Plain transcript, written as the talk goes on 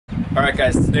Alright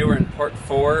guys, today we're in part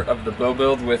 4 of the bow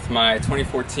build with my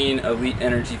 2014 Elite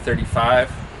Energy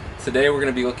 35. Today we're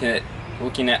going to be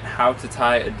looking at how to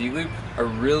tie a D-loop, a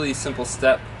really simple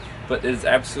step, but it is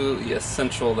absolutely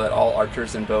essential that all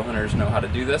archers and bow hunters know how to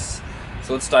do this.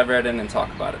 So let's dive right in and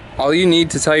talk about it. All you need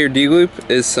to tie your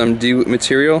D-loop is some D-loop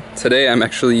material. Today I'm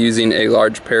actually using a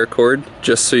large paracord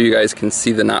just so you guys can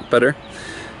see the knot better.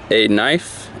 A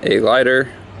knife, a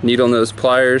lighter, needle nose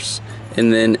pliers,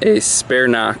 and then a spare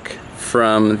nock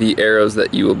from the arrows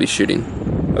that you will be shooting.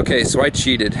 Okay, so I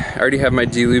cheated. I already have my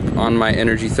D-loop on my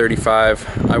Energy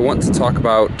 35. I want to talk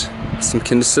about some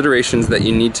considerations that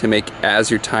you need to make as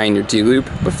you're tying your D-loop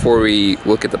before we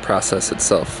look at the process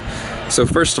itself. So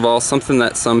first of all, something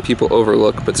that some people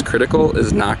overlook but's critical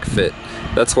is nock fit.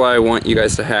 That's why I want you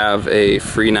guys to have a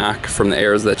free nock from the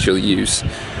arrows that you'll use.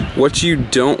 What you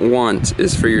don't want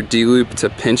is for your D-loop to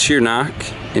pinch your nock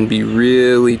and be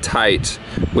really tight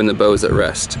when the bow is at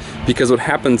rest. Because what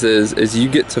happens is you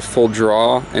get to full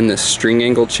draw and the string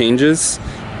angle changes,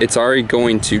 it's already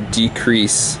going to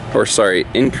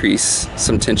increase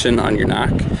some tension on your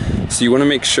nock. So you want to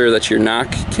make sure that your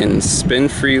nock can spin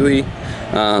freely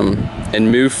and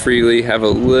move freely, have a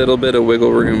little bit of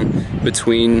wiggle room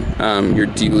between your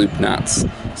D-loop knots.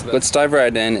 So let's dive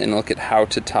right in and look at how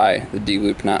to tie the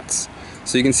D-loop knots.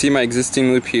 So you can see my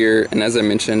existing loop here, and as I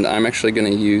mentioned, I'm actually going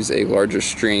to use a larger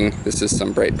string. This is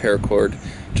some bright paracord,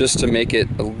 just to make it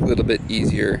a little bit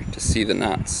easier to see the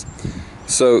knots.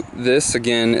 So this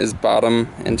again is bottom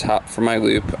and top for my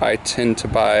loop. I tend to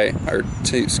tie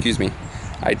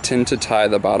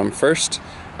the bottom first.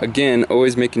 Again,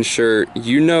 always making sure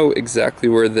you know exactly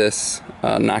where this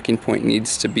nocking point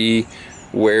needs to be,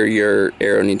 where your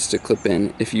arrow needs to clip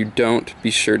in. If you don't,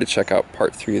 be sure to check out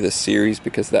part 3 of this series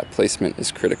because that placement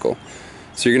is critical.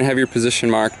 So you're going to have your position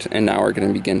marked, and now we're going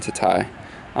to begin to tie.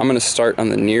 I'm going to start on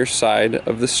the near side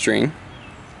of the string,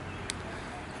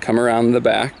 come around the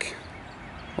back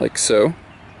like so,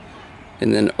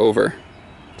 and then over.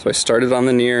 So I started on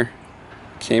the near,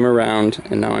 came around,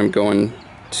 and now I'm going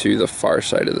to the far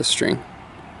side of the string.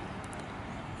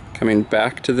 Coming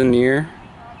back to the near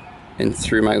and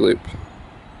through my loop.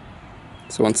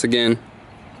 So once again,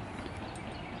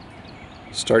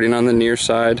 starting on the near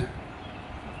side,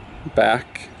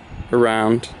 back,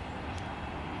 around,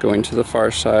 going to the far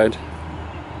side,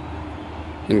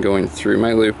 and going through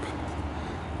my loop,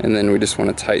 and then we just want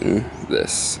to tighten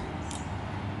this.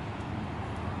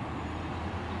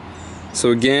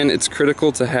 So again, it's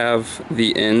critical to have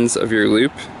the ends of your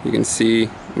loop. You can see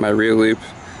my real loop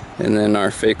and then our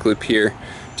fake loop here,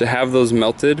 to have those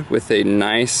melted with a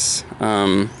nice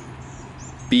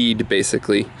bead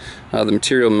basically. The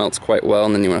material melts quite well,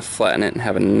 and then you want to flatten it and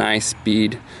have a nice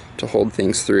bead to hold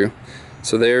things through.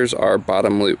 So there's our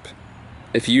bottom loop.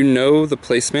 If you know the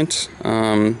placement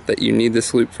that you need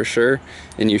this loop for sure,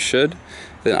 and you should,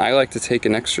 then I like to take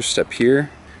an extra step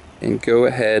here and go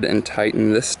ahead and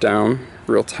tighten this down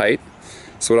real tight.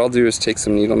 So what I'll do is take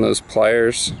some needle nose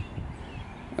pliers,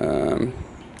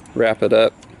 wrap it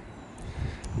up,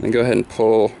 and go ahead and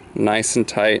pull nice and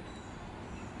tight,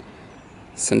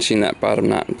 cinching that bottom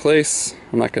knot in place.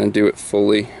 I'm not going to do it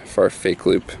fully for our fake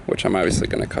loop, which I'm obviously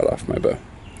going to cut off my bow.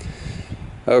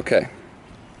 Okay.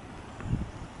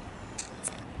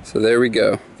 So there we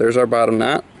go. There's our bottom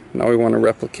knot. Now we want to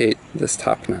replicate this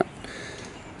top knot.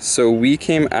 So we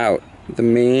came out, the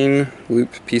main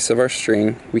loop piece of our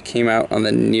string, we came out on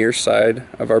the near side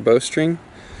of our bowstring.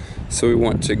 So we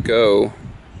want to go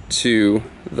to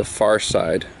the far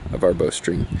side of our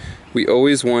bowstring. We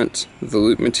always want the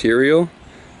loop material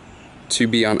to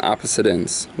be on opposite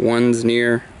ends. One's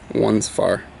near, one's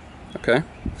far. Okay?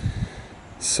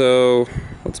 So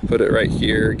let's put it right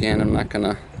here. Again, I'm not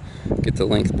gonna get the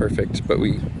length perfect, but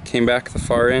we came back the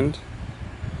far end.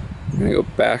 We're gonna go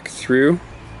back through,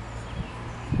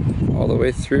 all the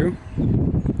way through,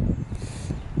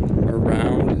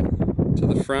 around to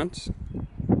the front.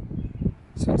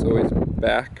 So it's always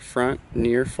back, front,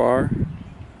 near, far.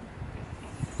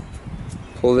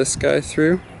 Pull this guy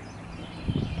through,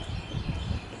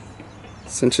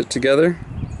 cinch it together,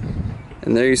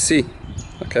 and there you see.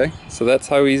 Okay, so that's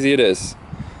how easy it is.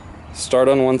 Start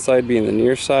on one side being the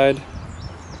near side,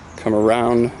 come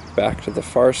around back to the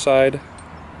far side,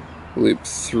 loop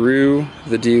through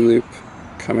the D-loop,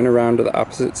 coming around to the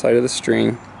opposite side of the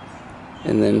string,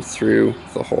 and then through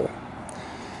the hole.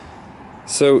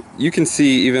 So you can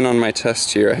see even on my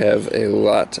test here I have a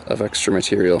lot of extra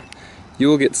material. You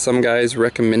will get some guys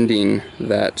recommending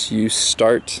that you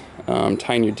start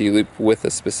tying your D-loop with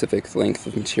a specific length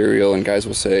of material, and guys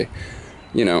will say,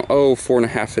 you know, oh,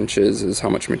 4.5 inches is how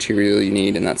much material you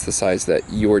need, and that's the size that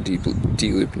your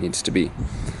D-loop needs to be.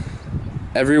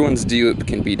 everyone's D-loop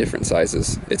can be different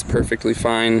sizes. It's perfectly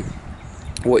fine.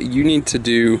 What you need to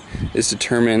do is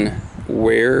determine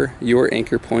where your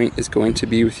anchor point is going to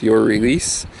be with your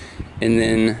release, and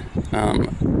then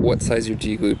what size your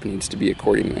D-loop needs to be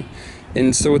accordingly.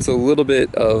 And so it's a little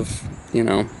bit of,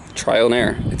 trial and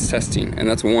error. It's testing, and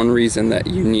that's one reason that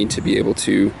you need to be able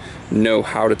to know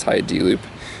how to tie a D-loop,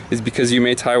 is because you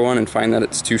may tie one and find that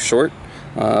it's too short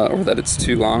or that it's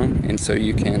too long, and so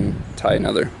you can tie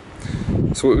another.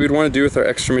 So what we'd want to do with our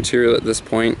extra material at this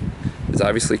point is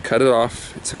obviously cut it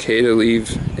off. It's okay to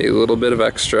leave a little bit of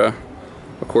extra.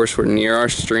 Of course, we're near our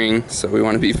string, so we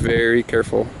want to be very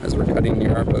careful as we're cutting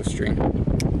near our bowstring.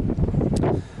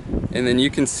 And then you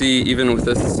can see, even with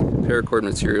this paracord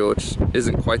material, which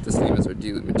isn't quite the same as our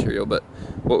D-loop material, but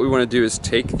what we want to do is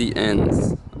take the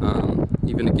ends,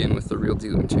 even again with the real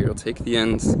D-loop material, take the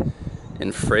ends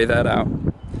and fray that out.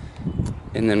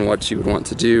 And then what you would want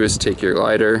to do is take your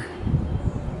lighter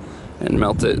and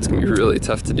melt it. It's going to be really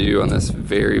tough to do on this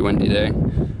very windy day,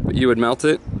 but you would melt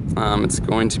it. It's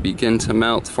going to begin to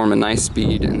melt, form a nice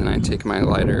bead, and then I take my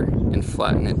lighter and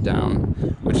flatten it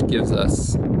down, which gives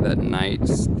us that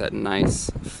nice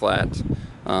flat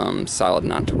solid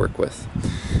knot to work with.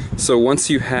 So once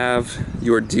you have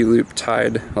your D-loop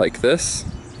tied like this,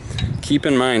 keep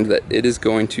in mind that it is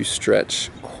going to stretch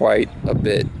quite a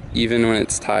bit even when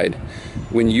it's tied.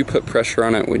 When you put pressure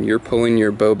on it, when you're pulling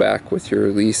your bow back with your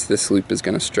release, this loop is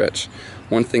going to stretch.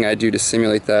 One thing I do to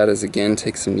simulate that is, again,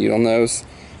 take some needle nose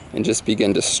and just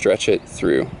begin to stretch it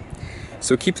through.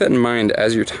 So keep that in mind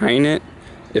as you're tying it.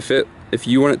 If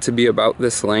you want it to be about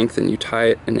this length and you tie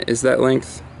it and it is that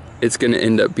length, it's going to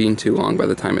end up being too long by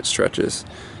the time it stretches.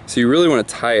 So you really want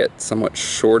to tie it somewhat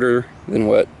shorter than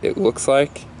what it looks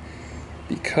like,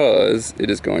 because it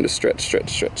is going to stretch.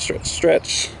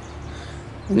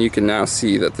 And you can now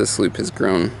see that this loop has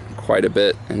grown quite a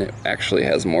bit, and it actually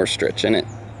has more stretch in it.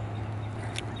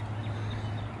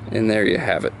 And there you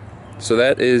have it. So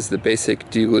that is the basic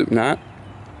D-loop knot.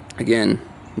 Again,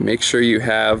 make sure you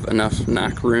have enough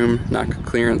knock room, knock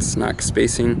clearance, knock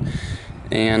spacing,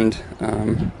 and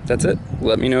that's it.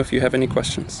 Let me know if you have any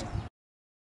questions.